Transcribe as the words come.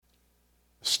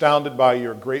astounded by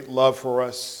your great love for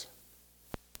us,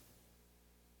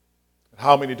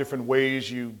 how many different ways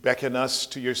you beckon us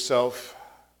to yourself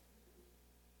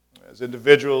as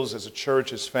individuals, as a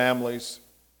church, as families.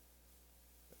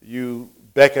 You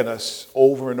beckon us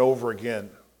over and over again.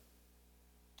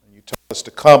 And you tell us to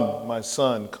come, my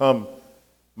son, come,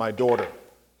 my daughter.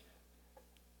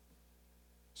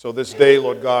 So this day,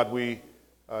 Lord God, we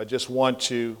just want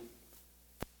to,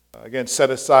 again, set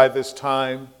aside this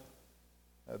time,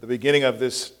 at the beginning of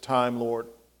this time, Lord,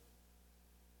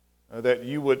 that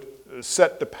you would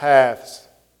set the paths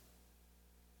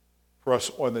for us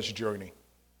on this journey.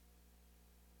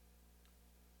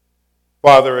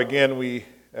 Father, again,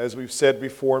 as we've said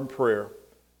before in prayer,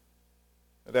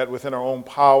 that within our own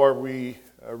power, we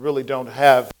really don't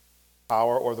have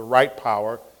power or the right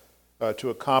power to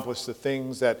accomplish the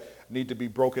things that need to be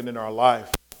broken in our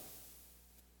life.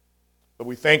 But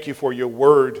we thank you for your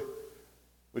word,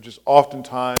 which is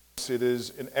oftentimes, it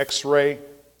is an x-ray.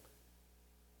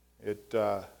 It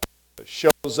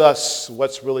shows us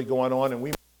what's really going on, and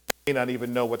we may not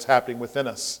even know what's happening within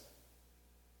us.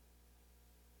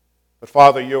 But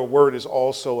Father, your word is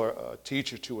also a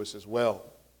teacher to us as well.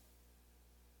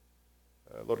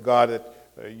 Lord God,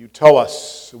 that you tell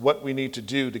us what we need to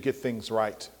do to get things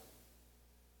right.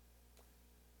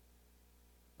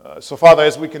 So Father,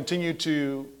 as we continue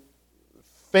to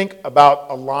think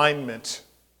about alignment,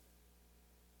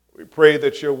 we pray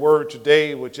that your word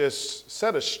today would just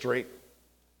set us straight.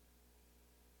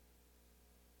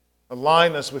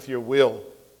 Align us with your will.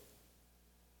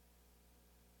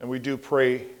 And we do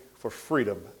pray for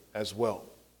freedom as well.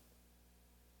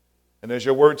 And as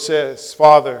your word says,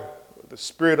 Father, the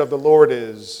Spirit of the Lord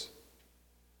there's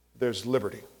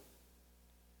liberty.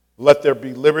 Let there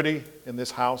be liberty in this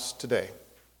house today.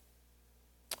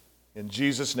 In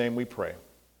Jesus' name we pray.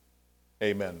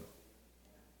 Amen.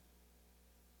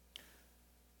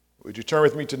 Would you turn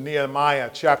with me to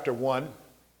Nehemiah chapter 1?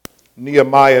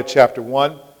 Nehemiah chapter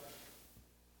 1.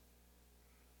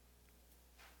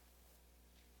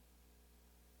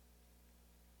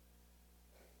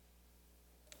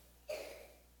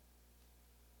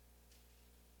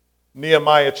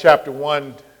 Nehemiah chapter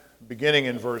 1, beginning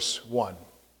in verse 1.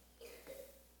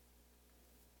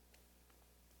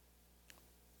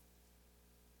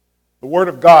 The Word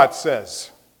of God says,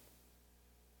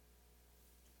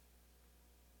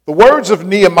 "The words of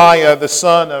Nehemiah, the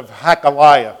son of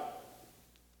Hakaliah.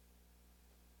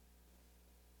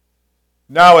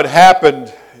 Now it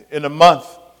happened in a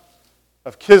month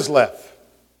of Kislev,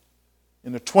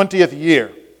 in the 20th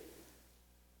year,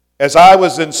 as I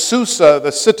was in Susa,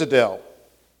 the citadel,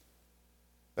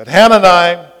 that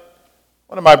Hanani,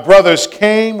 one of my brothers,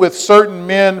 came with certain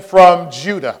men from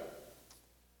Judah.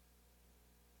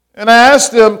 And I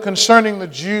asked them concerning the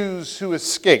Jews who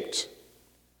escaped,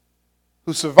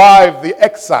 who survived the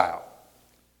exile,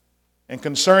 and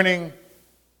concerning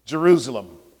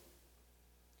Jerusalem.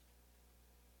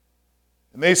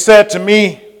 And they said to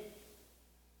me,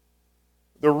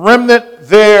 the remnant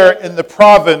there in the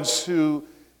province who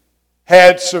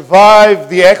had survived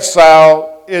the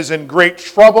exile is in great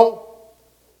trouble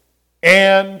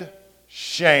and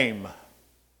shame.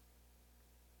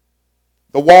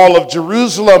 The wall of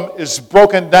Jerusalem is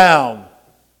broken down,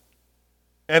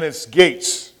 and its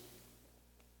gates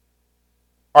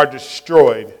are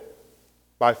destroyed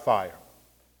by fire."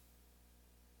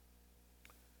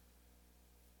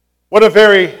 What a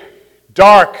very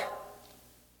dark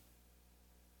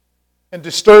and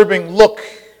disturbing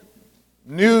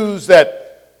news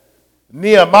that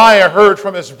Nehemiah heard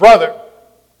from his brother,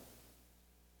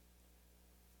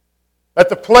 that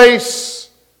the place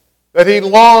that he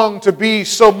longed to be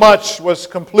so much was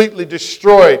completely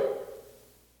destroyed.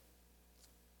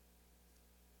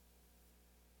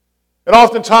 And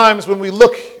oftentimes when we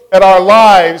look at our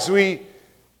lives, we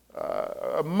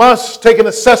must take an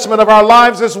assessment of our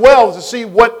lives as well to see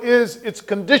what is its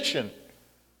condition.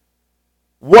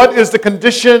 What is the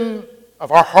condition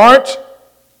of our heart?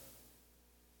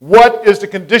 What is the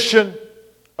condition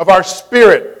of our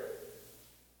spirit?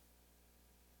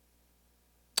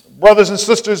 Brothers and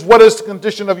sisters, what is the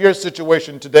condition of your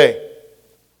situation today?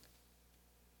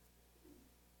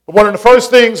 One of the first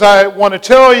things I want to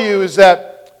tell you is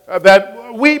that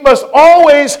we must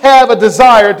always have a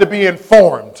desire to be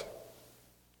informed.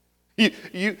 You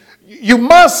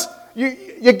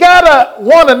gotta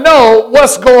want to know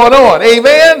what's going on.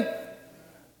 Amen?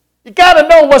 You gotta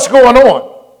know what's going on.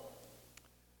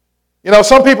 You know,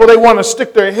 some people, they want to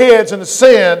stick their heads in the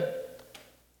sand,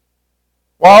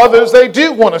 while others, they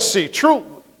do want to see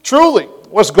truly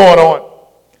what's going on.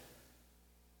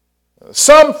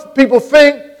 Some people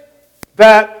think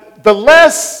that the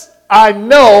less I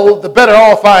know, the better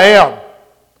off I am.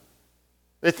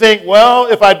 They think, well,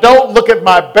 if I don't look at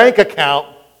my bank account,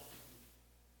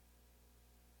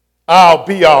 I'll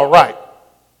be all right.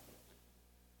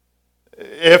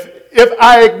 If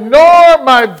I ignore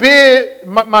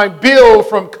my bill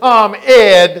from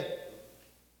ComEd,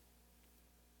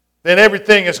 then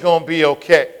everything is going to be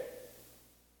okay.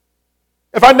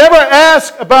 If I never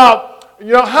ask about,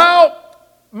 how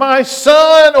my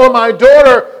son or my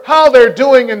daughter, how they're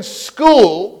doing in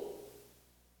school,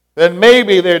 then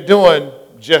maybe they're doing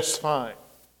just fine.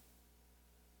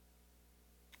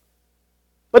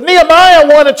 But Nehemiah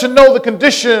wanted to know the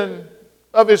condition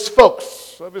of his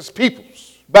folks, of his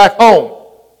peoples back home.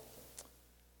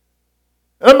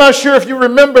 And I'm not sure if you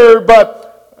remember,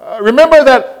 but remember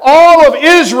that all of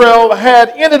Israel had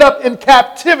ended up in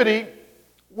captivity.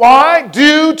 Why?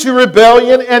 Due to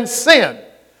rebellion and sin.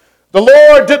 The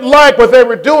Lord didn't like what they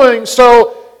were doing,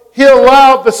 so He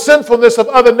allowed the sinfulness of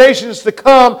other nations to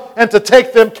come and to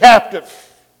take them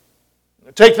captive,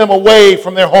 take them away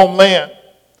from their homeland.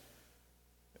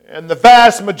 And the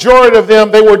vast majority of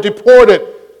them, they were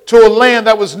deported to a land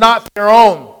that was not their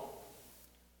own.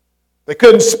 They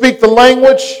couldn't speak the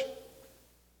language,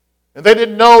 and they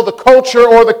didn't know the culture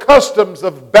or the customs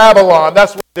of Babylon.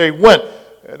 That's where they went.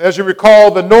 And as you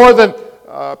recall, the northern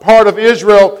part of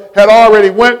Israel had already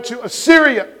went to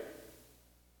Assyria.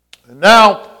 And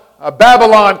now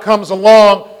Babylon comes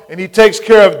along and he takes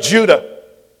care of Judah.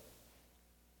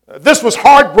 This was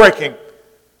heartbreaking.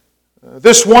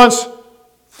 This once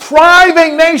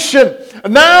thriving nation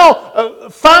now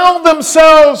found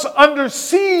themselves under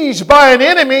siege by an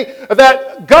enemy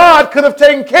that God could have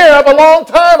taken care of a long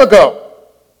time ago.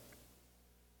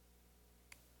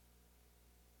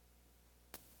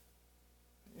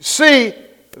 You see,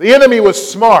 the enemy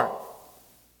was smart.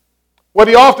 What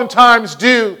he oftentimes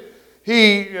do,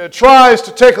 he tries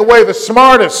to take away the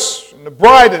smartest and the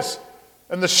brightest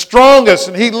and the strongest,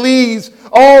 and he leaves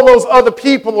all those other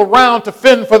people around to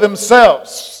fend for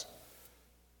themselves.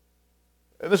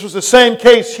 And this was the same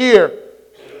case here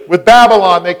with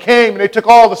Babylon. They came and they took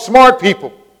all the smart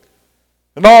people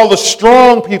and all the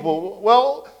strong people.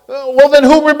 Well, then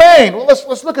who remained? Well,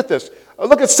 let's look at this.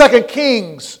 Look at 2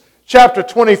 Kings chapter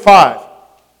 25,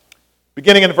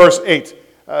 beginning in verse 8.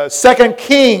 2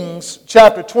 Kings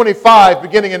chapter 25,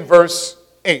 beginning in verse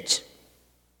 8.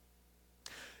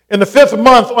 In the 5th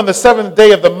month, on the 7th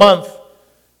day of the month,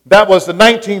 that was the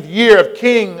 19th year of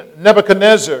King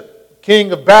Nebuchadnezzar,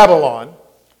 king of Babylon,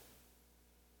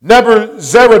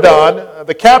 Nebuzaradan,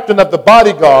 the captain of the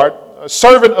bodyguard, a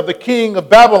servant of the king of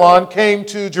Babylon, came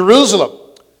to Jerusalem.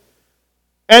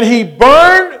 And he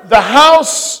burned the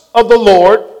house of the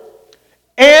Lord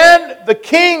and the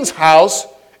king's house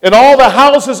and all the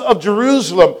houses of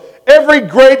Jerusalem. Every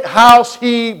great house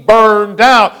he burned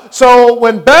down. So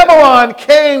when Babylon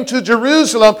came to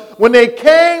Jerusalem, when they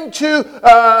came to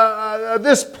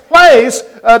this place,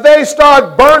 they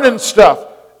started burning stuff.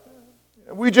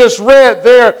 We just read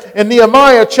there in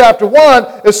Nehemiah chapter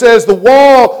 1, it says the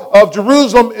wall of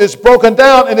Jerusalem is broken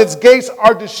down and its gates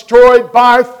are destroyed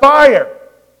by fire.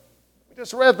 We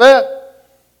just read that.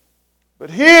 But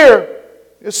here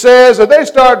it says that they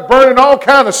start burning all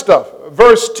kind of stuff.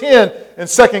 Verse 10 in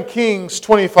 2 Kings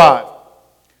 25.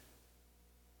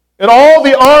 And all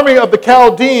the army of the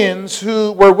Chaldeans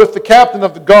who were with the captain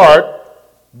of the guard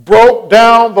broke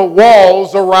down the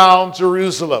walls around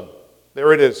Jerusalem.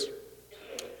 There it is.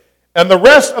 And the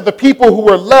rest of the people who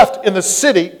were left in the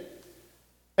city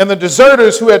and the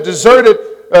deserters who had deserted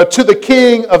to the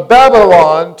king of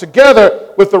Babylon,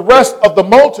 together with the rest of the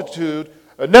multitude,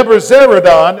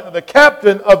 Nebuzaradan, the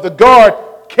captain of the guard,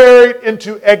 carried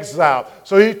into exile.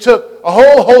 So he took a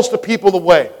whole host of people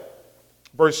away.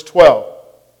 Verse 12.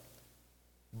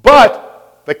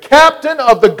 But the captain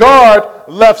of the guard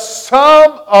left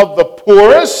some of the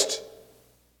poorest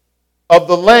of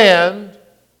the land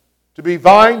to be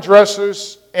vine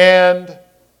dressers and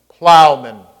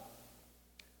plowmen.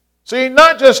 See,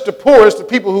 not just the poorest, the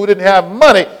people who didn't have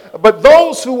money, but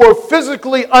those who were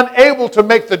physically unable to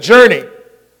make the journey.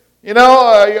 We're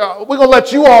going to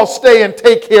let you all stay and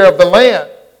take care of the land.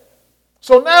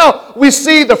 So now we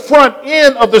see the front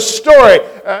end of the story.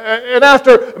 And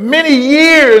after many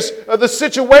years, the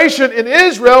situation in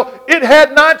Israel, it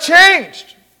had not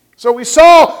changed. So we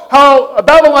saw how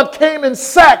Babylon came and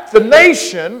sacked the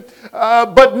nation.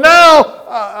 But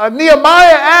now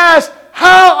Nehemiah asked,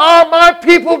 how are my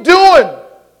people doing?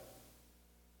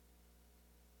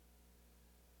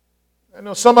 I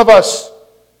know some of us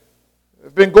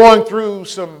have been going through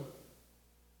some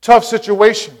tough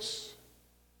situations,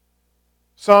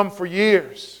 some for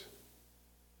years.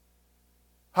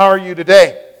 How are you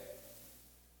today?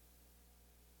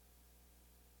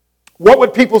 What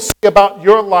would people say about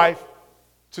your life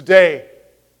today?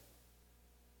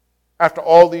 After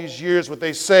all these years, would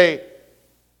they say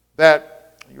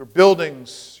that your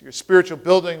buildings, your spiritual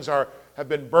buildings have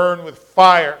been burned with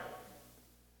fire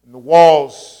and the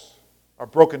walls are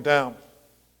broken down?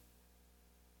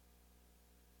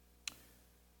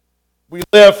 We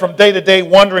live from day to day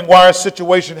wondering why our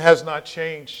situation has not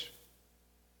changed.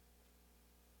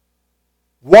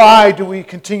 Why do we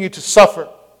continue to suffer?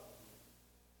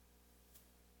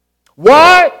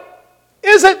 Why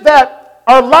is it that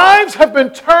our lives have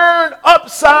been turned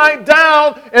upside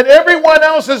down and everyone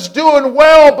else is doing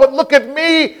well, but look at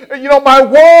me, my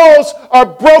walls are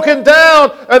broken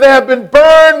down and they have been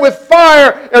burned with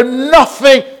fire and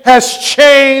nothing has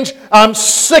changed. I'm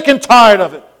sick and tired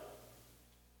of it.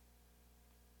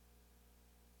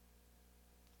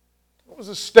 What was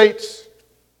the state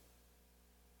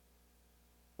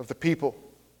of the people?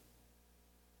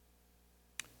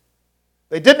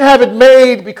 They didn't have it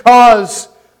made because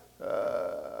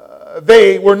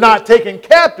they were not taken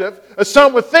captive.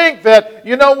 Some would think that,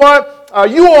 you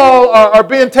all are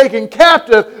being taken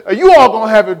captive. You all going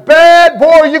to have it bad.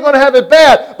 Boy, you're going to have it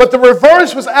bad. But the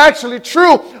reverse was actually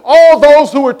true. All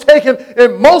those who were taken,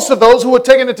 and most of those who were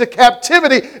taken into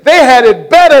captivity, they had it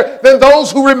better than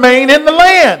those who remained in the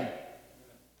land.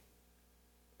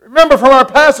 Remember from our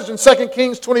passage in 2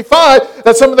 Kings 25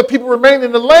 that some of the people remaining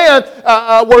in the land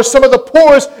were some of the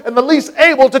poorest and the least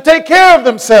able to take care of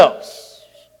themselves.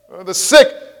 The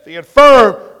sick, the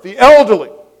infirm, the elderly.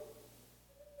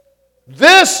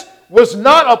 This was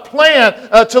not a plan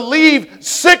to leave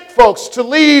sick folks, to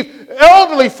leave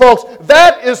elderly folks.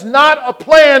 That is not a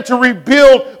plan to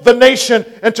rebuild the nation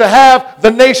and to have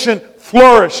the nation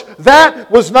flourish. That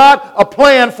was not a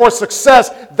plan for success.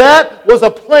 That was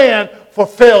a plan for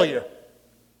failure.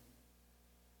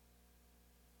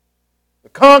 The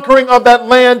conquering of that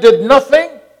land did nothing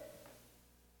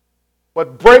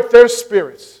but break their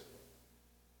spirits.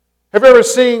 Have you ever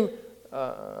seen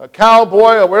a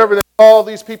cowboy or whatever they call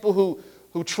these people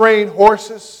who train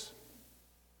horses?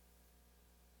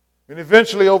 And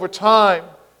eventually over time,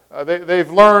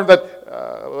 they've learned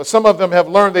that some of them have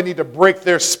learned they need to break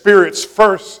their spirits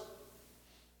first.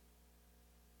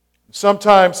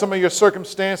 Sometimes some of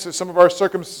our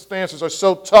circumstances are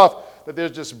so tough that they'll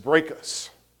just break us.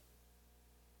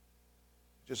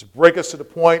 Just break us to the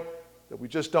point that we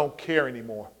just don't care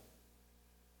anymore.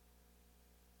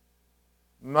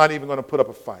 I'm not even going to put up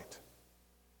a fight.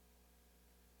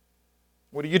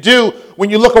 What do you do when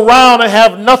you look around and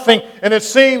have nothing and it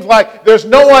seems like there's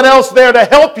no one else there to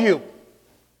help you?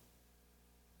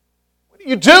 What do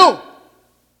you do?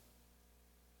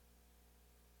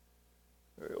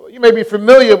 You may be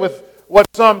familiar with what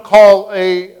some call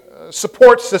a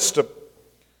support system.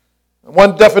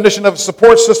 One definition of a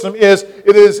support system is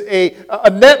it is a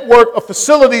network of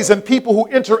facilities and people who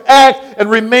interact and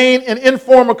remain in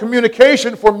informal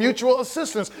communication for mutual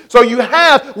assistance. So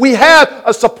we have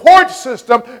a support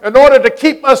system in order to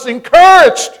keep us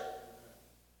encouraged.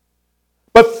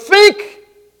 But think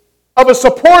of a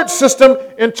support system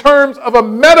in terms of a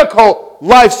medical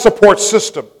life support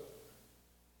system.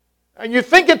 And you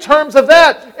think in terms of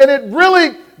that, and it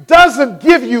really doesn't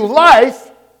give you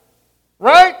life,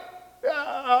 right?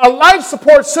 A life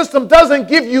support system doesn't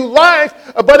give you life,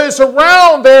 but it's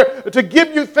around there to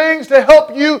give you things to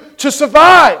help you to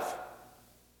survive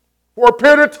for a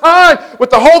period of time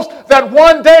with the hopes that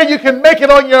one day you can make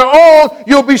it on your own.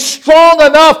 You'll be strong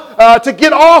enough to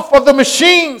get off of the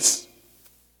machines.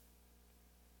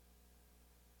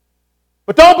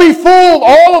 But don't be fooled.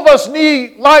 All of us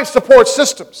need life support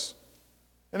systems.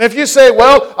 And if you say,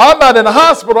 well, I'm not in a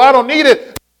hospital, I don't need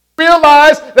it,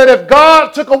 realize that if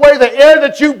God took away the air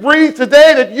that you breathe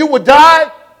today, that you would die.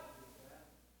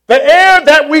 The air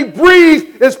that we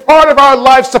breathe is part of our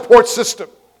life support system.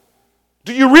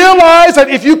 Do you realize that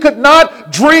if you could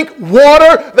not drink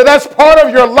water, that that's part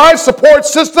of your life support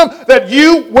system, that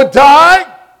you would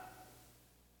die?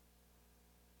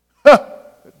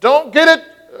 Don't get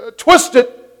it twisted.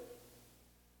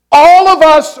 All of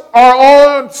us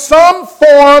are on some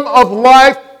form of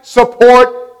life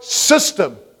support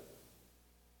system.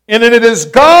 And it is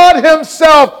God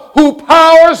Himself who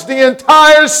powers the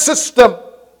entire system.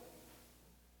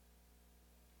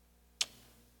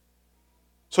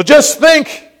 So just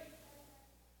think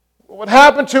what would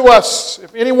happen to us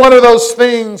if any one of those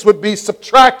things would be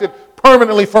subtracted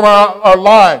permanently from our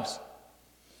lives.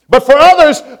 But for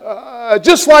others,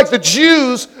 just like the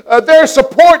Jews, their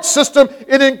support system,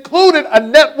 it included a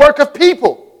network of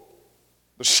people.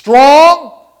 The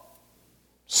strong,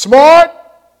 smart,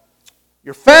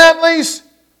 your families,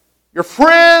 your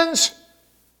friends,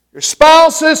 your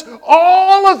spouses,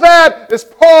 all of that is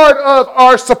part of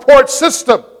our support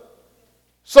system.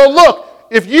 So look,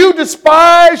 if you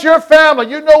despise your family,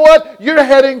 you know what? You're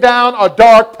heading down a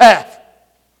dark path.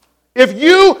 If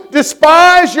you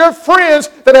despise your friends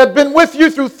that have been with you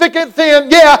through thick and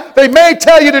thin, yeah, they may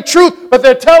tell you the truth, but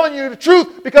they're telling you the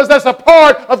truth because that's a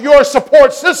part of your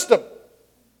support system.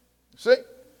 See?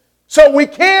 So we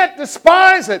can't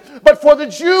despise it. But for the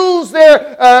Jews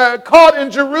there caught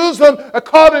in Jerusalem,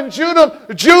 caught in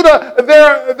Judah,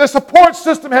 their support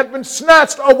system had been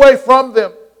snatched away from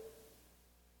them.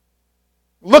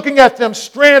 Looking at them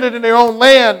stranded in their own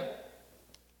land,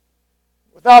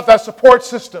 without that support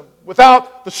system,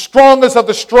 without the strongest of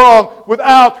the strong,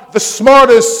 without the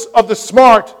smartest of the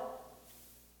smart.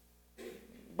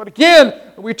 But again,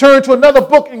 we turn to another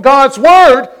book in God's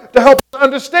Word to help us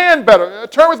understand better.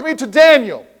 Turn with me to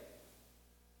Daniel.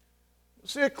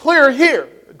 See it clear here.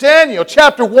 Daniel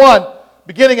chapter 1,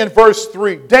 beginning in verse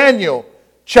 3. Daniel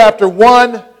chapter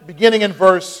 1, beginning in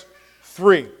verse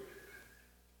 3.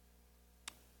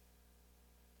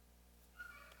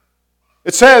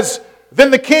 It says,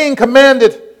 "Then the king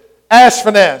commanded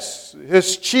Ashpenaz,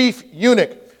 his chief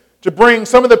eunuch, to bring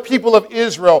some of the people of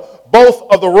Israel, both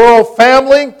of the royal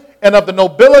family and of the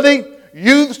nobility,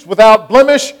 youths without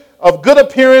blemish, of good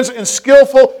appearance and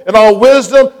skillful in all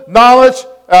wisdom, knowledge,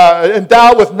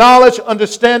 endowed with knowledge,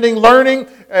 understanding, learning,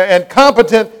 and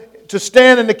competent to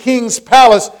stand in the king's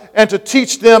palace and to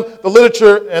teach them the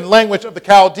literature and language of the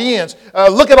Chaldeans."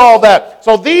 Look at all that.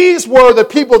 So these were the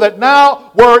people that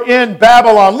now were in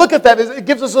Babylon. Look at that. It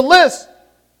gives us a list.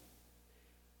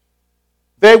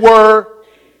 They were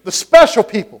the special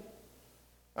people.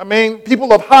 I mean,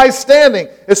 people of high standing.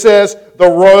 It says the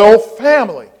royal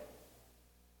family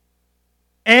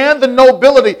and the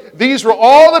nobility. These were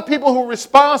all the people who were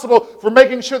responsible for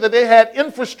making sure that they had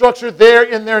infrastructure there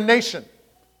in their nation.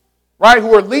 Right, who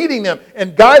were leading them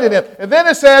and guiding them. And then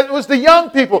it said it was the young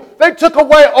people. They took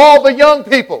away all the young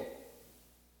people.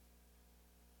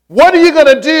 What are you going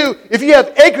to do if you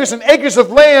have acres and acres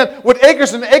of land with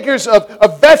acres and acres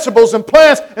of vegetables and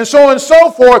plants and so on and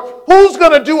so forth? Who's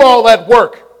going to do all that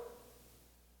work?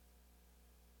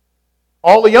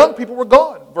 All the young people were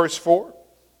gone, verse 4.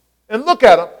 And look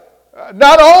at them.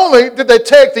 Not only did they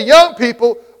take the young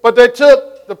people, but they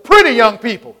took the pretty young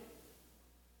people.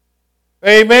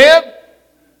 Amen?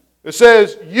 It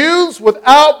says, youths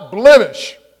without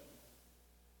blemish.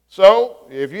 So,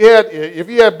 if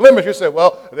you had blemish, you say,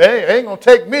 well, they ain't going to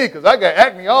take me because I got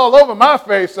acne all over my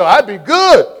face, so I'd be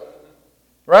good.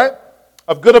 Right?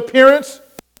 Of good appearance.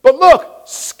 But look,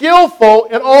 skillful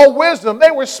in all wisdom. They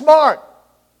were smart.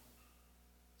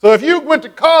 So if you went to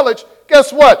college,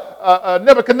 guess what?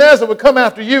 Nebuchadnezzar would come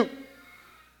after you.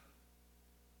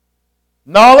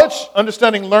 Knowledge,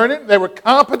 understanding, learning. They were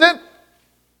competent.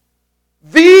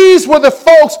 These were the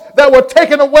folks that were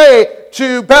taken away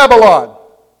to Babylon.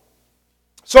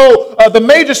 So the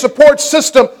major support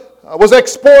system was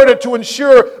exported to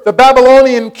ensure the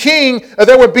Babylonian king,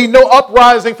 there would be no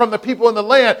uprising from the people in the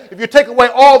land. If you take away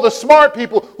all the smart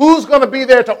people, who's going to be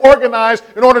there to organize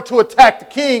in order to attack the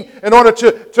king, in order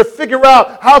to figure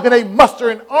out how can they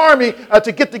muster an army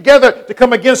to get together to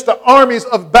come against the armies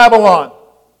of Babylon?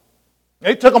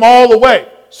 They took them all away.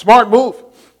 Smart move.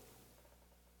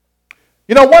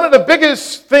 You know, one of the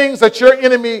biggest things that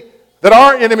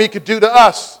our enemy could do to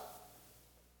us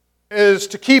is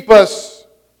to keep us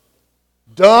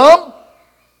dumb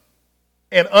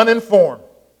and uninformed.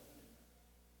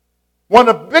 One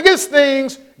of the biggest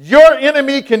things your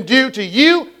enemy can do to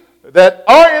you, that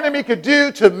our enemy could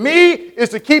do to me, is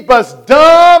to keep us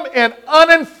dumb and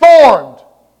uninformed.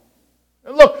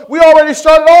 And look, we already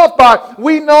started off by,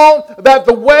 we know that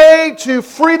the way to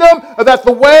freedom, that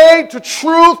the way to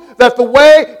truth, that the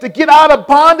way to get out of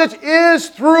bondage is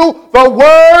through the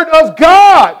Word of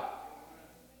God.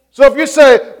 So if you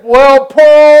say, well,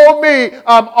 poor me,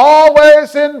 I'm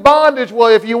always in bondage. Well,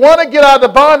 if you want to get out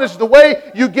of bondage, the way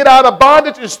you get out of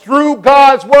bondage is through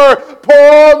God's Word.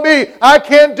 Poor me, I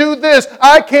can't do this,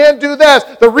 I can't do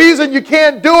that. The reason you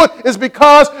can't do it is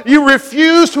because you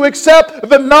refuse to accept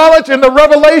the knowledge and the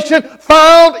revelation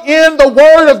found in the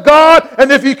Word of God.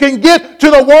 And if you can get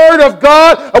to the Word of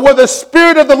God, where the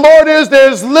Spirit of the Lord is, there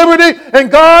is liberty.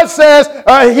 And God says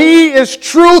He is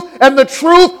truth, and the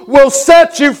truth will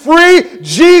set you free.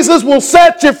 Jesus will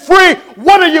set you free.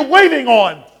 What are you waiting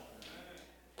on?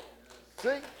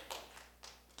 See?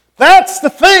 That's the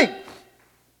thing.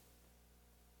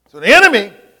 So the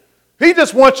enemy, he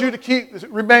just wants you to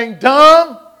remain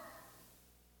dumb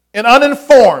and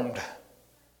uninformed.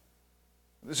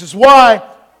 This is why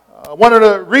One of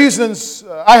the reasons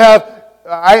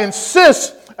I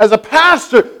insist as a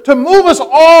pastor to move us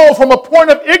all from a point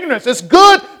of ignorance. It's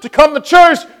good to come to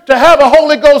church to have a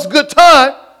Holy Ghost good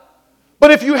time. But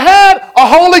if you had a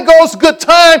Holy Ghost good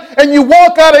time and you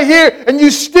walk out of here and you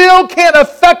still can't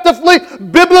effectively,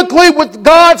 biblically, with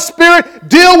God's Spirit,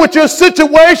 deal with your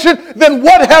situation, then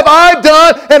what have I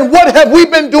done and what have we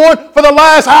been doing for the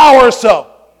last hour or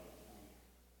so?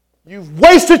 You've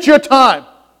wasted your time.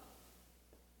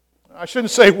 I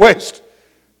shouldn't say waste.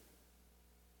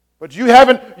 But you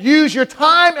haven't used your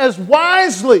time as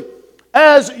wisely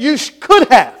as you could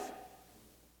have.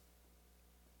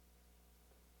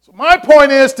 So my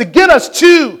point is to get us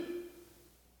to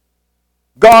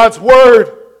God's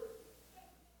Word.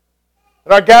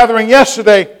 At our gathering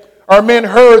yesterday, our men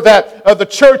heard that the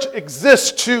church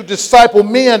exists to disciple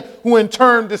men who in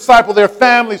turn disciple their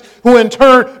families, who in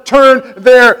turn turn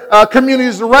their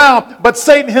communities around. But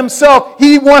Satan himself,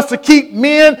 he wants to keep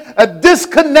men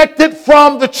disconnected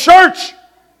from the church.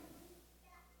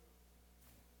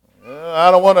 I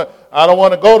don't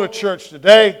want to go to church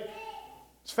today.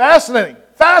 It's fascinating.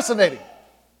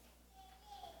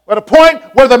 At a point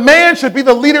where the man should be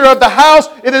the leader of the house,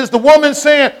 it is the woman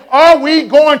saying, "Are we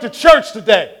going to church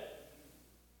today?"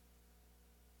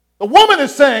 The woman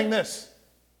is saying this.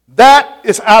 That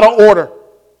is out of order.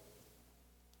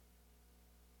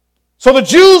 So the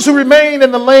Jews who remained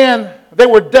in the land, they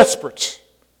were desperate.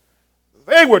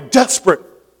 They were desperate.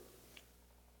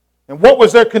 And what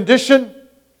was their condition?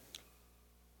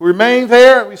 Who remained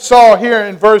there? We saw here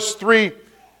in verse 3.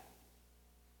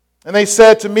 And they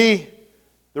said to me,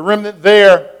 the remnant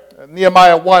there,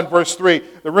 Nehemiah 1, verse 3,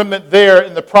 the remnant there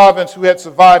in the province who had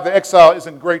survived the exile is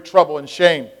in great trouble and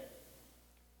shame.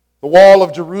 The wall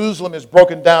of Jerusalem is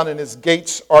broken down and its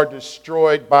gates are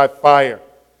destroyed by fire.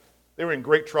 They were in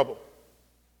great trouble.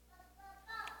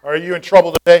 Are you in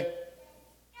trouble today?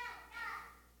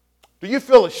 Do you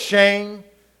feel ashamed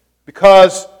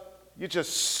because you're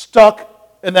just stuck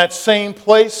in that same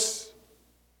place?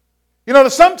 You know,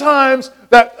 sometimes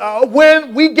that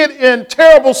when we get in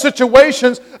terrible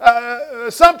situations,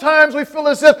 sometimes we feel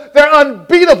as if they're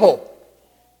unbeatable.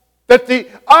 That the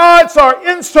odds are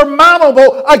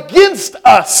insurmountable against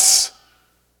us.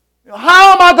 You know,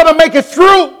 how am I going to make it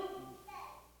through?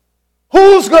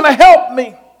 Who's going to help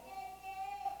me?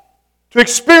 To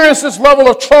experience this level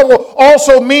of trouble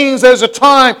also means there's a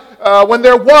time when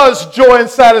there was joy and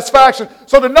satisfaction.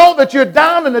 So to know that you're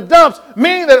down in the dumps,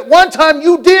 meaning that at one time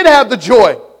you did have the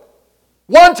joy.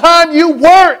 One time you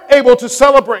were able to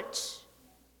celebrate.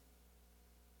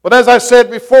 But as I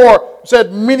said before,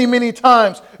 said many, many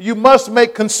times, you must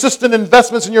make consistent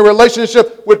investments in your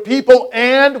relationship with people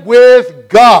and with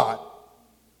God.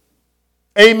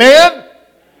 Amen?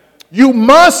 You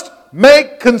must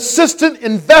make consistent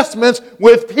investments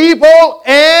with people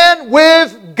and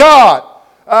with God.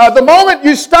 The moment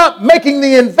you stop making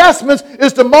the investments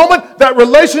is the moment that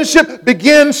relationship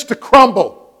begins to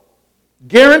crumble.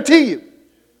 Guarantee you.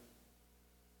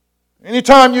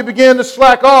 Anytime you begin to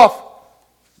slack off,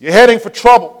 you're heading for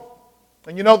trouble.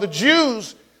 And you know, the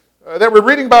Jews that we're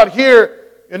reading about here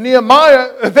in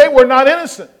Nehemiah, they were not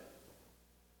innocent.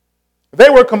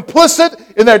 They were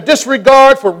complicit in their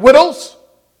disregard for widows,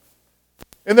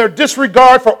 in their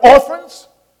disregard for orphans,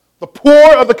 the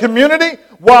poor of the community,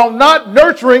 while not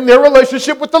nurturing their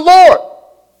relationship with the Lord.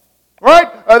 Right?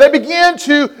 They began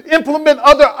to implement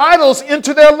other idols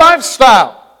into their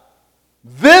lifestyle.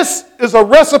 This is a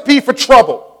recipe for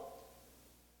trouble.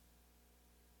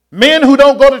 Men who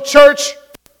don't go to church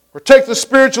or take the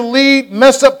spiritual lead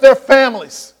mess up their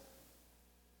families.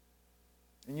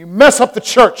 And you mess up the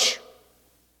church.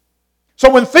 So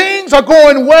when things are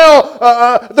going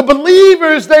well, the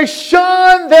believers, they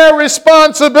shun their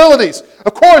responsibilities.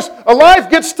 Of course, a life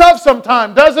gets tough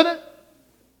sometimes, doesn't it?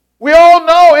 We all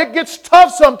know it gets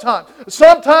tough sometimes.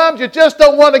 Sometimes you just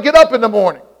don't want to get up in the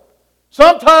morning.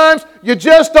 Sometimes you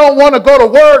just don't want to go to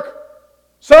work.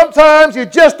 Sometimes you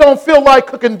just don't feel like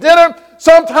cooking dinner.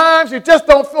 Sometimes you just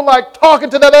don't feel like talking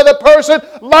to that other person.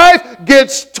 Life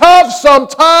gets tough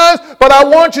sometimes, but I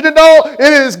want you to know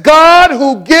it is God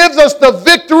who gives us the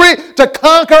victory to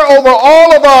conquer over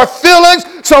all of our feelings.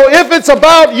 So if it's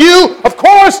about you, of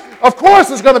course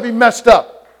it's going to be messed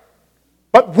up.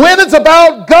 But when it's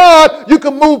about God, you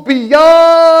can move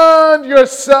beyond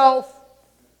yourself.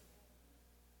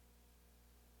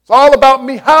 It's all about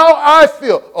me, how I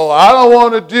feel. Oh, I don't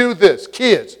want to do this.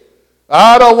 Kids,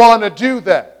 I don't want to do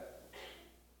that.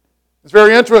 It's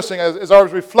very interesting. As I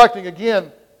was reflecting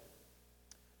again,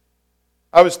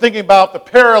 I was thinking about the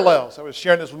parallels. I was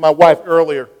sharing this with my wife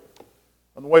earlier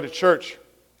on the way to church,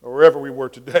 or wherever we were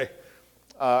today.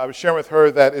 I was sharing with her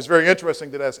that it's very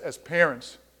interesting that as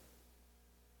parents,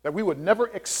 that we would never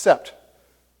accept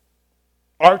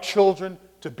our children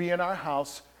to be in our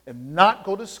house and not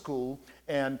go to school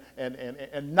and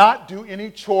not do any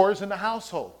chores in the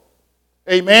household.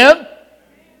 Amen?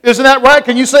 Isn't that right?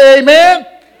 Can you say amen?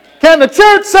 Can the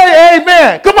church say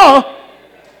amen? Come on.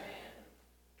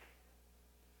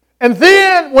 And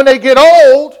then when they get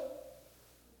old,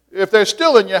 if they're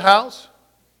still in your house,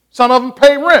 some of them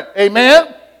pay rent.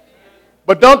 Amen?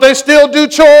 But don't they still do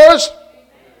chores?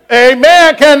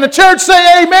 Amen. Can the church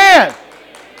say amen?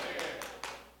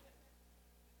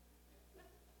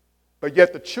 But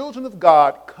yet the children of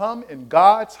God come in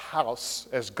God's house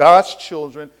as God's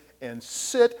children and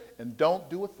sit and don't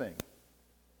do a thing.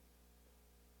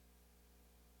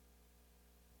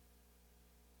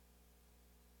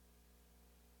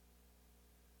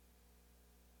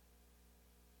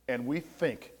 And we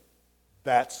think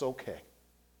that's okay.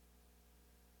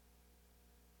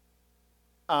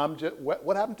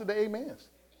 What happened to the amens?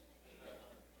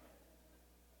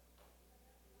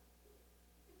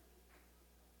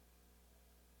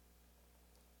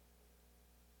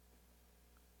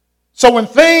 So when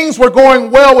things were going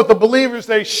well with the believers,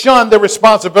 they shunned their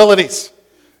responsibilities.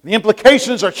 The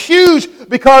implications are huge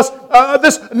because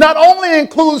this not only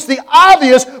includes the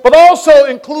obvious, but also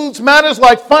includes matters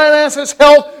like finances,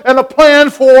 health, and a plan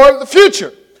for the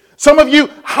future. Some of you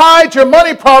hide your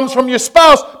money problems from your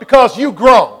spouse because you've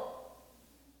grown.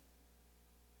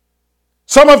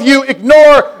 Some of you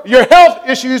ignore your health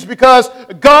issues because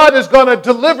God is going to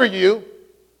deliver you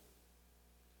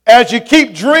as you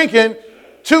keep drinking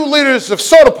 2 liters of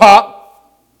soda pop,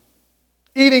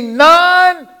 eating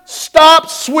non-stop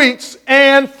sweets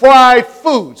and fried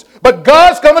foods. But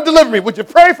God's going to deliver me. Would you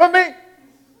pray for me?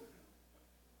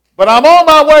 But I'm on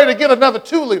my way to get another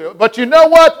 2 liter. But you know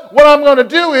what? What I'm going to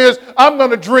do is I'm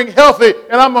going to drink healthy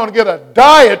and I'm going to get a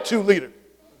diet 2 liter.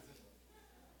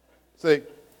 See,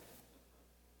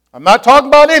 I'm not talking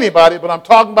about anybody, but I'm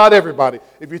talking about everybody.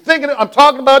 If you're thinking I'm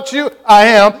talking about you, I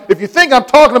am. If you think I'm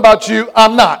talking about you,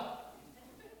 I'm not.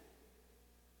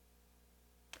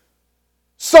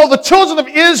 So the children of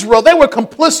Israel, they were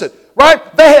complicit,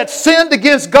 right? They had sinned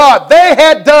against God. They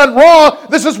had done wrong.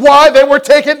 This is why they were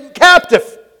taken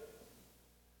captive.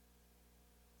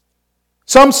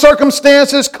 Some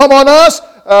circumstances come on us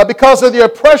because of the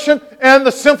oppression and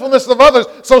the sinfulness of others.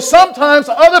 So sometimes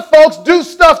other folks do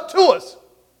stuff to us.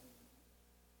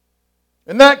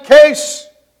 In that case,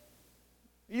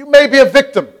 you may be a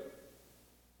victim.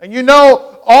 And you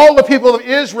know all the people of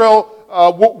Israel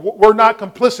were not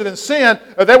complicit in sin.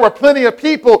 There were plenty of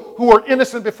people who were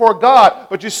innocent before God.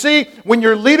 But you see, when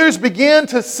your leaders begin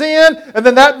to sin, and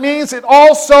then that means it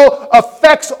also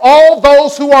affects all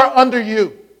those who are under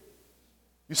you.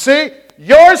 You see,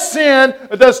 your sin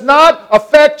does not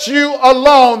affect you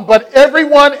alone, but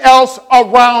everyone else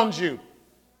around you.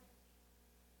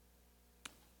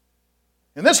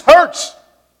 And this hurts.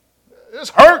 This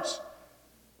hurts.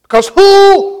 Because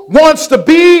who wants to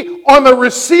be on the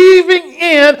receiving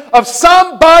end of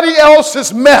somebody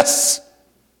else's mess?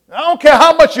 I don't care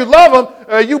how much you love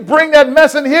them. You bring that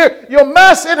mess in here. Your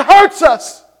mess, it hurts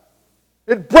us.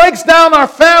 It breaks down our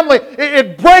family.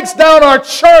 It breaks down our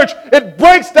church. It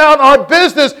breaks down our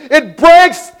business. It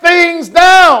breaks things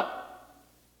down.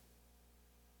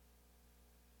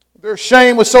 Their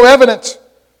shame was so evident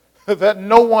that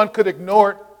no one could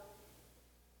ignore it.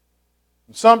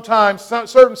 Sometimes,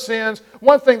 certain sins,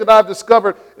 one thing that I've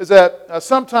discovered is that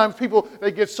sometimes people,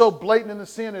 they get so blatant in the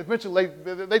sin, and eventually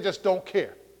they just don't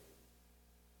care.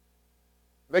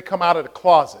 They come out of the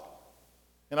closet.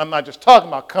 And I'm not just talking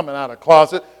about coming out of the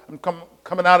closet. I'm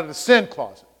coming out of the sin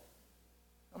closet.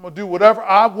 I'm going to do whatever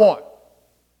I want.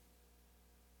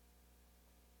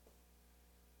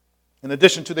 In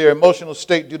addition to their emotional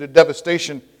state due to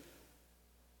devastation,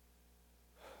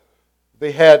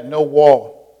 they had no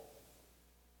wall.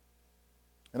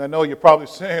 And I know you're probably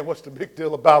saying, what's the big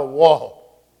deal about a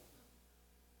wall?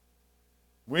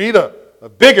 We need a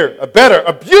bigger, a better,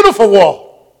 a beautiful wall.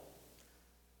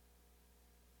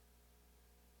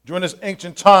 During this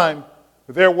ancient time,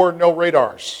 there were no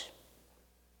radars.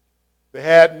 They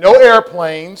had no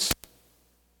airplanes,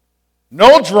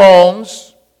 no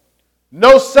drones,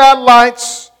 no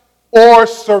satellites, or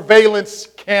surveillance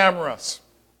cameras.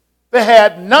 They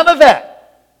had none of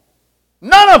that.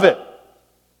 None of it.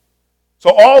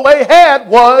 So all they had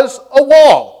was a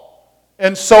wall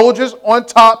and soldiers on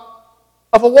top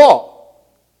of a wall.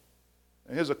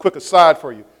 And here's a quick aside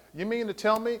for you. You mean to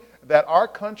tell me that our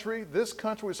country, this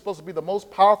country is supposed to be the most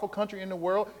powerful country in the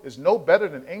world, is no better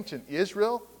than ancient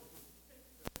Israel?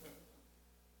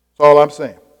 That's all I'm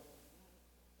saying.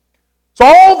 So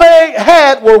all they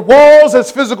had were walls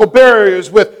as physical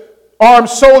barriers with armed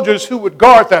soldiers who would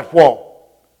guard that wall.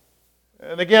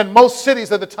 And again, most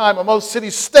cities at the time, or most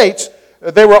city-states,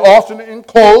 they were often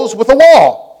enclosed with a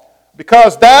wall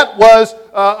because that was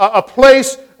a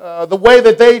place, the way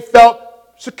that they felt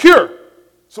secure.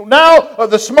 So now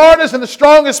the smartest and the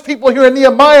strongest people here in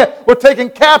Nehemiah were taken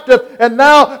captive, and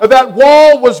now that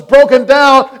wall was broken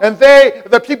down, and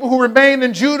the people who remained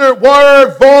in Judah,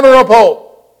 were vulnerable.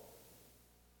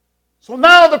 So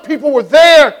now the people were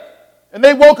there, and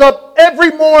they woke up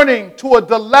every morning to a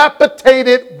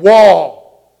dilapidated wall.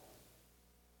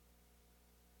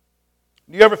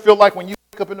 Do you ever feel like when you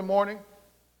wake up in the morning,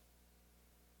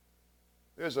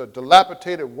 there's a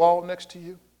dilapidated wall next to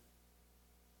you?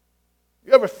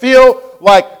 You ever feel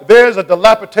like there's a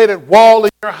dilapidated wall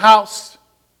in your house?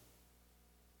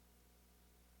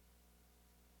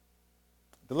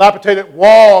 Dilapidated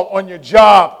wall on your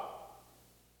job?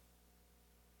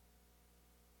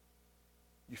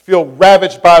 You feel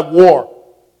ravaged by war,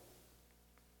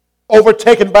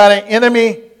 overtaken by an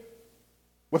enemy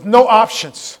with no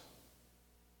options.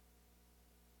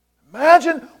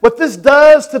 Imagine what this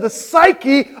does to the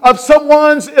psyche of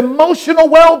someone's emotional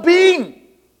well-being.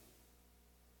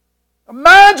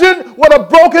 Imagine what a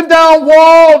broken down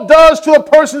wall does to a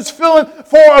person's feeling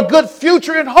for a good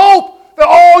future and hope. That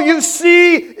all you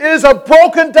see is a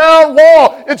broken down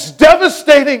wall. It's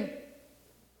devastating.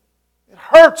 It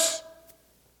hurts.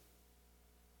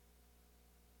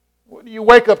 What do you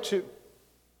wake up to?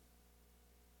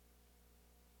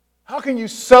 How can you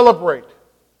celebrate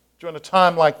during a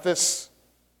time like this?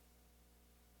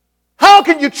 How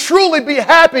can you truly be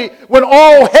happy when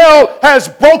all hell has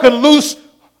broken loose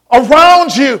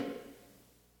around you?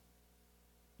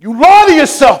 You lie to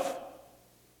yourself.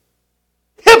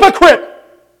 Hypocrite.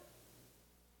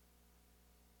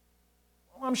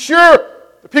 I'm sure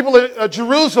the people of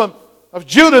Jerusalem, of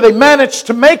Judah, they managed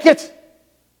to make it.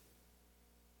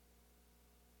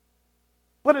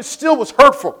 But it still was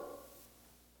hurtful.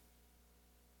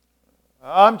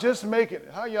 I'm just making it.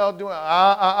 How y'all doing?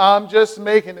 I'm just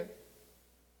making it.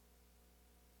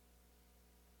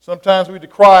 Sometimes we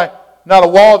decry not a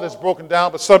wall that's broken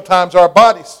down, but sometimes our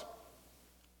bodies.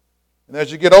 And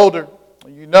as you get older,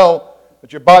 you know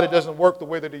that your body doesn't work the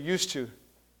way that it used to.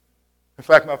 In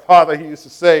fact, my father, he used to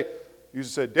say,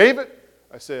 David?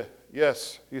 I said,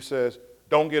 yes. He says,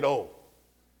 don't get old.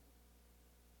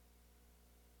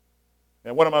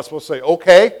 And what am I supposed to say?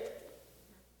 Okay.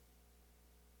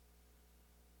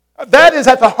 That is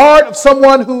at the heart of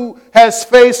someone who has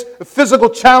faced physical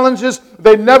challenges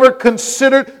they never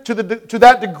considered to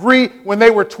that degree when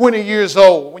they were 20 years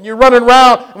old. When you're running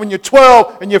around, when you're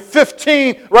 12 and you're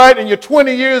 15, right, and you're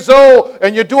 20 years old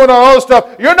and you're doing all those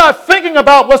stuff, you're not thinking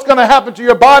about what's going to happen to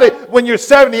your body when you're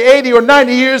 70, 80, or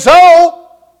 90 years old.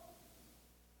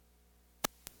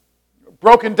 A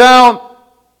broken down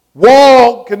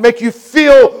wall can make you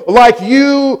feel like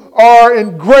you are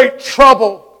in great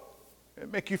trouble.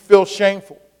 Make you feel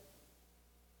shameful.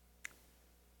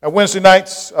 At Wednesday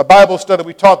night's Bible study,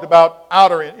 we talked about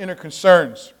outer and inner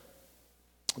concerns.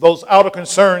 Those outer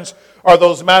concerns are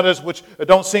those matters which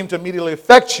don't seem to immediately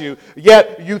affect you,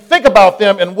 yet you think about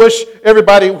them and wish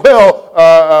everybody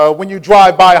well when you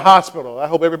drive by a hospital. I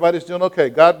hope everybody's doing okay.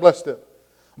 God bless them.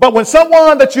 But when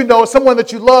someone that you know, someone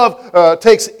that you love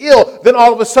takes ill, then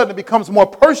all of a sudden it becomes more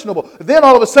personable. Then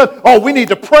all of a sudden, we need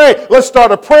to pray. Let's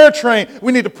start a prayer train.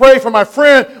 We need to pray for my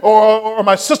friend or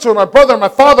my sister or my brother or my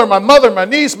father or my mother, my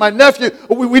niece, my nephew.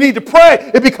 We need to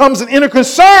pray. It becomes an inner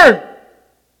concern.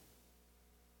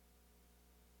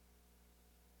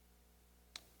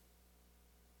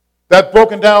 That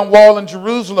broken down wall in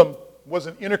Jerusalem was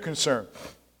an inner concern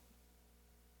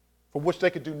for which they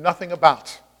could do nothing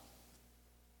about.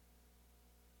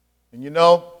 And you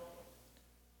know,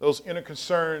 those inner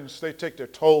concerns, they take their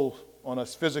toll on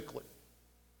us physically.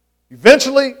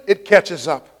 Eventually, it catches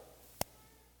up.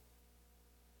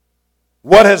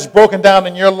 What has broken down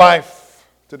in your life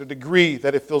to the degree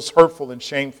that it feels hurtful and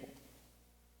shameful?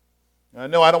 And I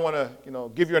know I don't want to,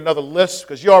 give you another list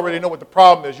because you already know what the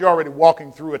problem is. You're already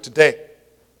walking through it today.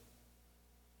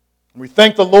 And we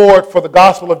thank the Lord for the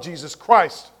gospel of Jesus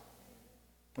Christ.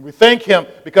 And we thank Him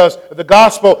because the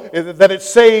gospel is that it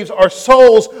saves our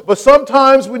souls, but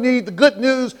sometimes we need the good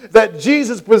news that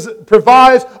Jesus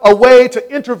provides a way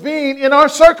to intervene in our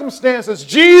circumstances.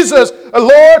 Jesus,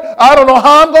 Lord, I don't know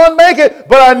how I'm going to make it,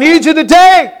 but I need you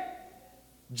today.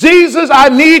 Jesus, I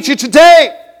need you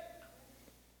today.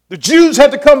 The Jews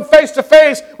had to come face to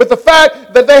face with the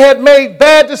fact that they had made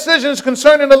bad decisions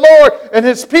concerning the Lord and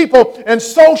His people, and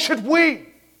so should we.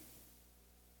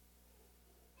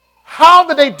 How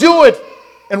did they do it?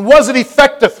 And was it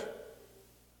effective?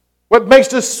 What makes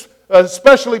this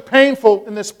especially painful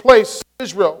in this place,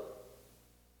 Israel,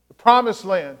 the promised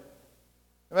land,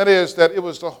 and that is that it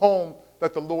was the home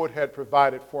that the Lord had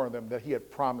provided for them, that he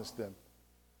had promised them.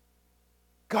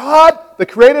 God, the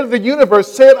creator of the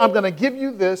universe, said, I'm going to give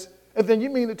you this, and then you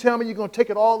mean to tell me you're going to take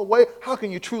it all away? How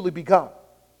can you truly be God?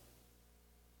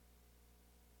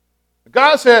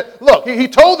 God said, look, he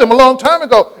told them a long time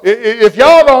ago, if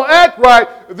y'all don't act right,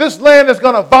 this land is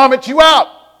going to vomit you out.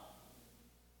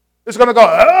 It's going to go,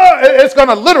 it's going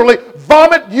to literally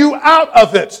vomit you out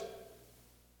of it.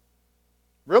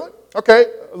 Really? Okay,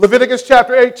 Leviticus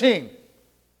chapter 18.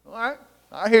 All right,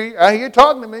 I hear you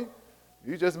talking to me.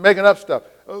 You're just making up stuff.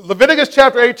 Leviticus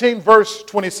chapter 18, verse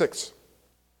 26.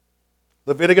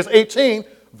 Leviticus 18,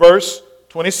 verse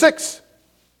 26.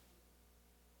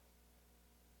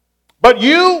 But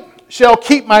you shall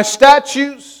keep my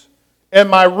statutes and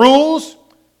my rules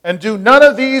and do none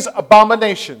of these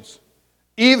abominations,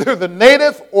 either the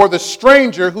native or the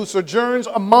stranger who sojourns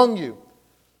among you.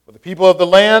 For the people of the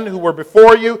land who were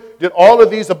before you did all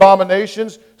of these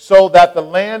abominations so that the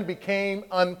land became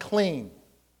unclean.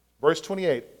 Verse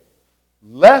 28.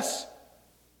 Lest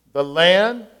the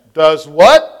land does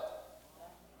what?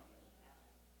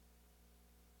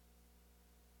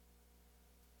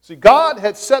 See, God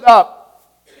had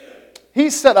He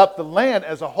set up the land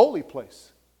as a holy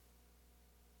place.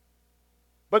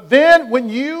 But then when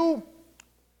you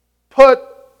put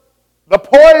the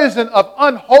poison of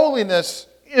unholiness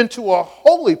into a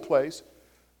holy place,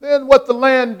 then what the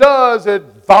land does, it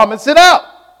vomits it out.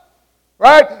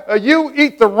 Right? You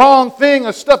eat the wrong thing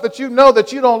or stuff that you know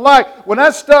that you don't like. When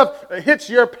that stuff hits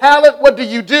your palate, what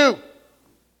do?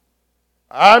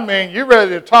 I mean, you're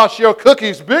ready to toss your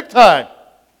cookies big time.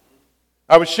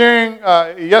 I was sharing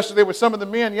yesterday with some of the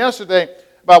men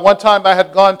about one time I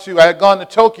had gone to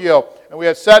Tokyo, and we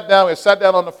had sat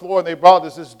down on the floor, and they brought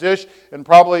us this dish, and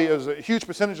probably it was a huge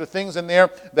percentage of things in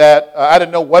there that I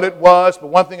didn't know what it was, but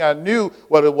one thing I knew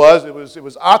what it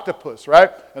was octopus,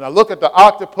 right? And I look at the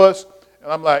octopus,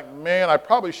 and I'm like, man, I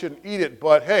probably shouldn't eat it,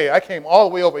 but hey, I came all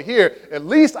the way over here. At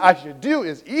least I should do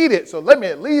is eat it, so let me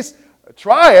at least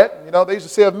try it. You know, they used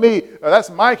to say of me, that's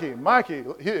Mikey. Mikey,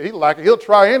 he like it. He'll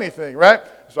try anything, right?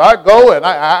 So I go and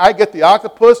I get the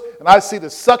octopus, and I see the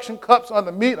suction cups on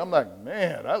the meat. I'm like,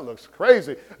 man, that looks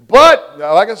crazy. But,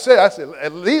 like I said,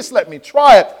 at least let me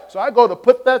try it. So I go to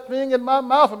put that thing in my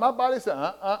mouth, and my body said,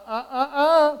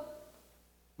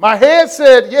 My head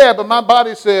said, yeah, but my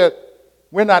body said,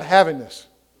 we're not having this.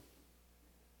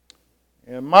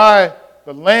 And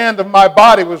the land of my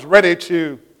body was ready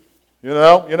to, you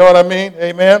know what I mean?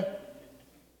 Amen?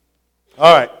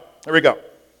 All right, here we go.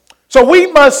 So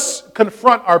we must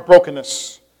confront our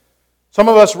brokenness. Some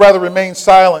of us rather remain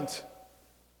silent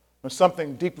when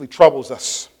something deeply troubles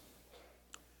us.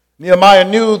 Nehemiah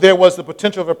knew there was the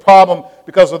potential of a problem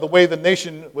because of the way the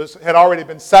nation had already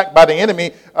been sacked by the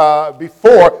enemy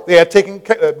before they had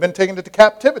been taken into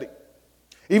captivity.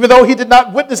 Even though he did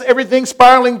not witness everything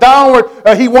spiraling downward,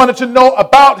 he wanted to know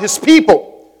about his people.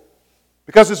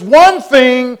 Because it's one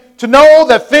thing to know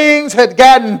that things had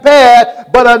gotten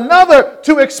bad, but another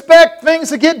to expect things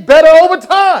to get better over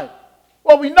time.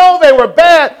 Well, we know they were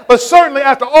bad, but certainly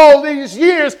after all these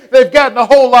years, they've gotten a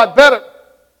whole lot better.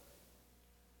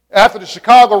 After the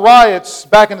Chicago riots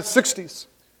back in the 60s,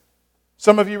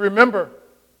 some of you remember,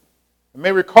 and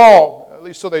may recall, at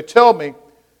least so they tell me,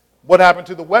 what happened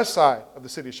to the west side of the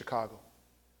city of Chicago.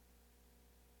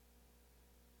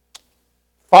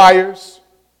 Fires.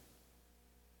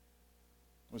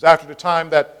 It was after the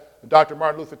time that Dr.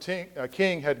 Martin Luther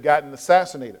King had gotten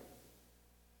assassinated.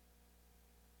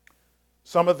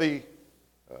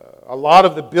 A lot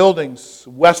of the buildings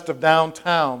west of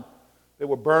downtown, they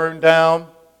were burned down.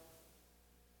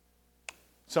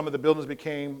 Some of the buildings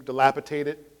became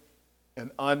dilapidated and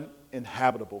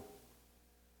uninhabitable.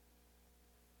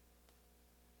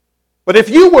 But if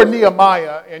you were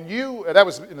Nehemiah, that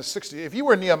was in the 60s, if you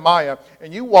were Nehemiah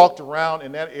and you walked around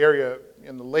in that area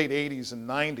in the late 80s and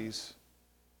 90s,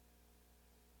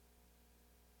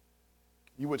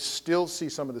 you would still see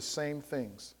some of the same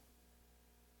things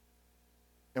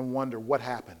and wonder what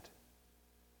happened.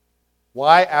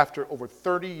 Why, after over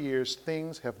 30 years,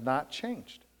 things have not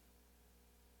changed?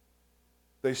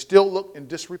 They still look in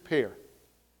disrepair.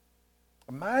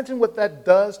 Imagine what that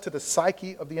does to the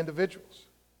psyche of the individuals.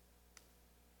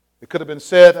 It could have been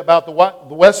said about the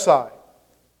west side.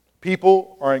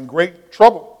 People are in great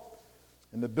trouble,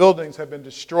 and the buildings have been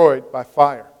destroyed by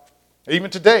fire. Even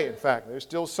today, in fact, there's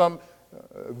still some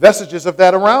vestiges of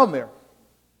that around there.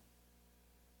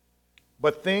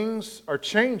 But things are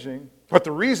changing But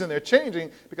the reason they're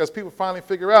changing, because people finally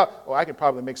figure out, I can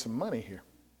probably make some money here.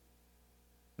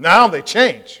 Now they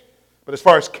change. But as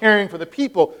far as caring for the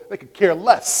people, they could care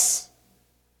less.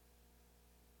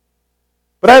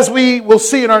 But as we will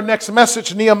see in our next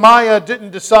message, Nehemiah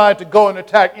didn't decide to go and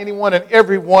attack anyone and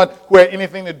everyone who had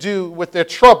anything to do with their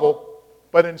trouble,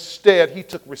 but instead he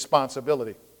took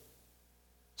responsibility.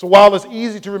 So while it's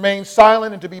easy to remain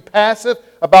silent and to be passive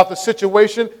about the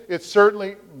situation, it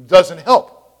certainly doesn't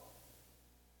help.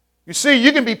 You see,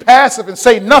 you can be passive and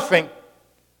say nothing,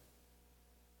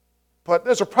 but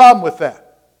there's a problem with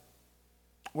that.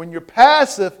 When you're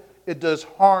passive, it does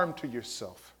harm to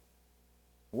yourself.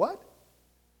 What?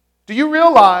 Do you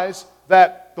realize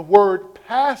that the word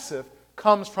passive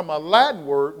comes from a Latin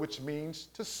word which means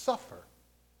to suffer?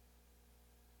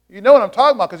 You know what I'm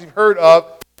talking about because you've heard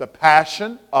of the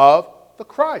passion of the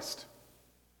Christ,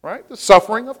 right? The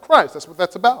suffering of Christ. That's what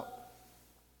that's about.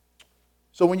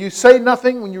 So when you say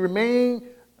nothing, when you remain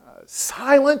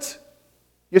silent,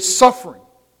 you're suffering.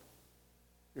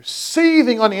 You're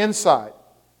seething on the inside.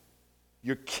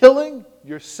 You're killing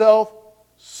yourself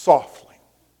softly.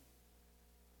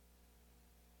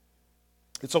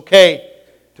 It's okay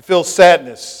to feel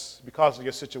sadness because of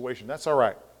your situation. That's all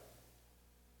right.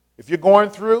 If you're going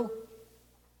through,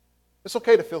 it's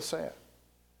okay to feel sad.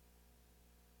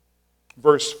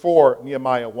 Verse 4,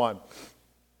 Nehemiah 1.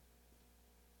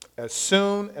 As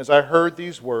soon as I heard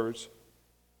these words,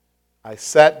 I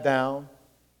sat down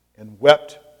and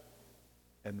wept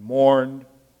and mourned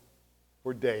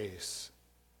for days.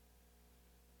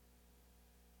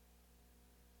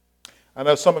 I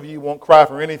know some of you won't cry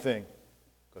for anything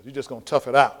because you're just going to tough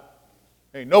it out.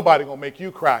 Ain't nobody going to make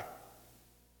you cry.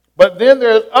 But then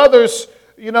there's others,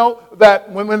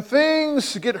 that when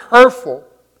things get hurtful,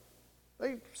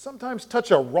 they sometimes touch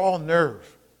a raw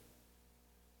nerve.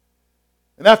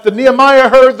 And after Nehemiah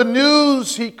heard the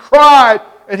news, he cried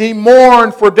and he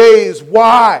mourned for days.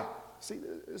 Why? See,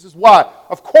 this is why.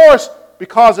 Of course,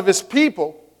 because of his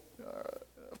people.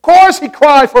 Of course he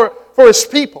cried for his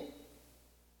people.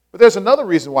 But there's another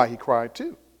reason why he cried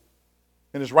too.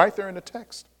 And it's right there in the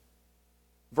text.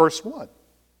 Verse 1.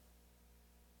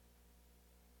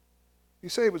 He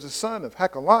said he was the son of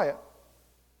Hakaliah.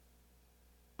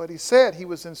 But he said he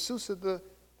was in Susa, the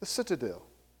citadel.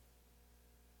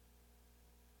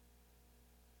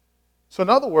 So in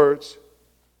other words,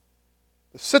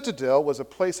 the citadel was a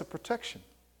place of protection.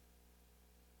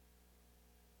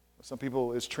 Some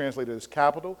people, it's translated as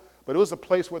capital, but it was a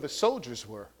place where the soldiers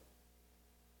were,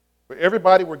 where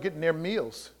everybody were getting their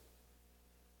meals.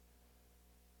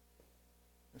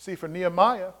 You see, for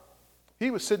Nehemiah,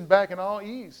 he was sitting back in all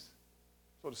ease,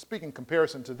 so to speak, in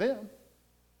comparison to them.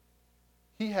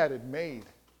 He had it made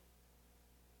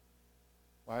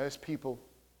while his people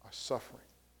are suffering.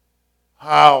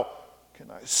 How can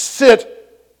I sit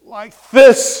like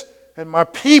this and my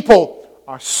people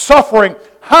are suffering?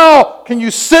 How can you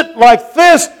sit like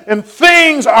this and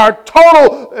things are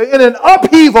total in an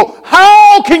upheaval?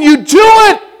 How can you do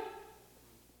it?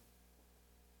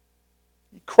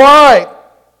 He cried.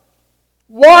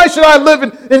 Why should I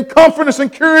live in comfort and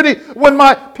security when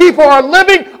my people are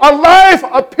living a life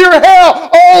of pure hell?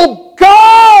 Oh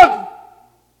God!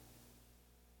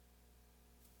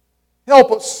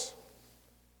 Help us.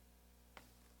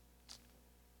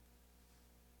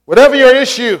 Whatever your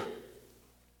issue,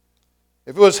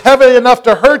 if it was heavy enough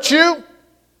to hurt you,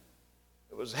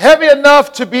 it was heavy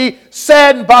enough to be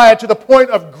saddened by it to the point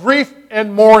of grief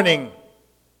and mourning.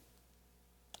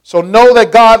 So know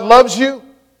that God loves you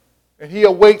and He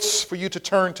awaits for you to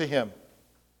turn to Him.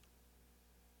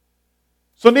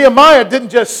 So Nehemiah didn't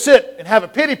just sit and have a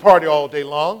pity party all day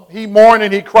long. He mourned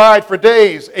and he cried for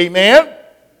days. Amen?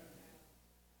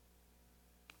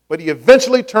 But he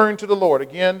eventually turned to the Lord.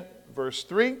 Again, verse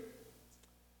 3.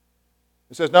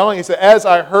 It says, not only, he said, as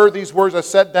I heard these words, I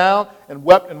sat down and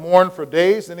wept and mourned for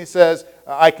days. Then he says,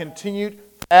 I continued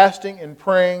fasting and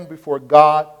praying before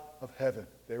God of heaven.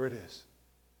 There it is.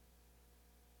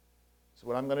 So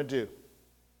what I'm going to do,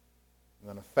 I'm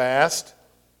going to fast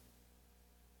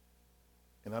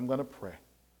and I'm going to pray.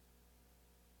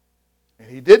 And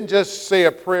he didn't just say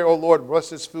a prayer, oh Lord, bless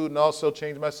this food and also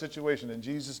change my situation. In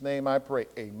Jesus' name I pray.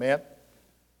 Amen.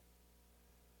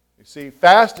 You see,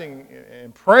 fasting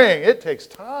and praying, it takes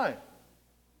time.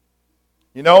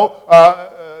 You know,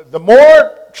 the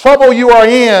more trouble you are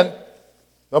in,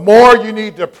 the more you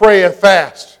need to pray and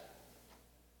fast.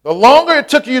 The longer it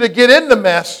took you to get in the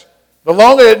mess, the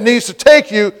longer it needs to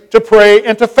take you to pray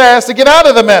and to fast to get out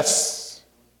of the mess.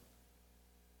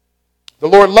 The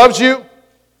Lord loves you,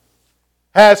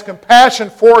 has compassion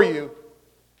for you,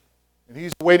 and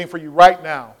He's waiting for you right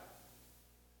now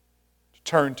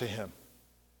turn to Him.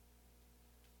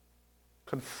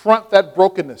 Confront that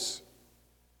brokenness.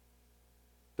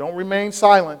 Don't remain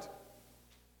silent.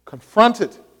 Confront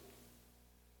it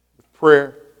with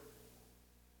prayer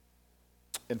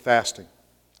and fasting.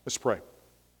 Let's pray.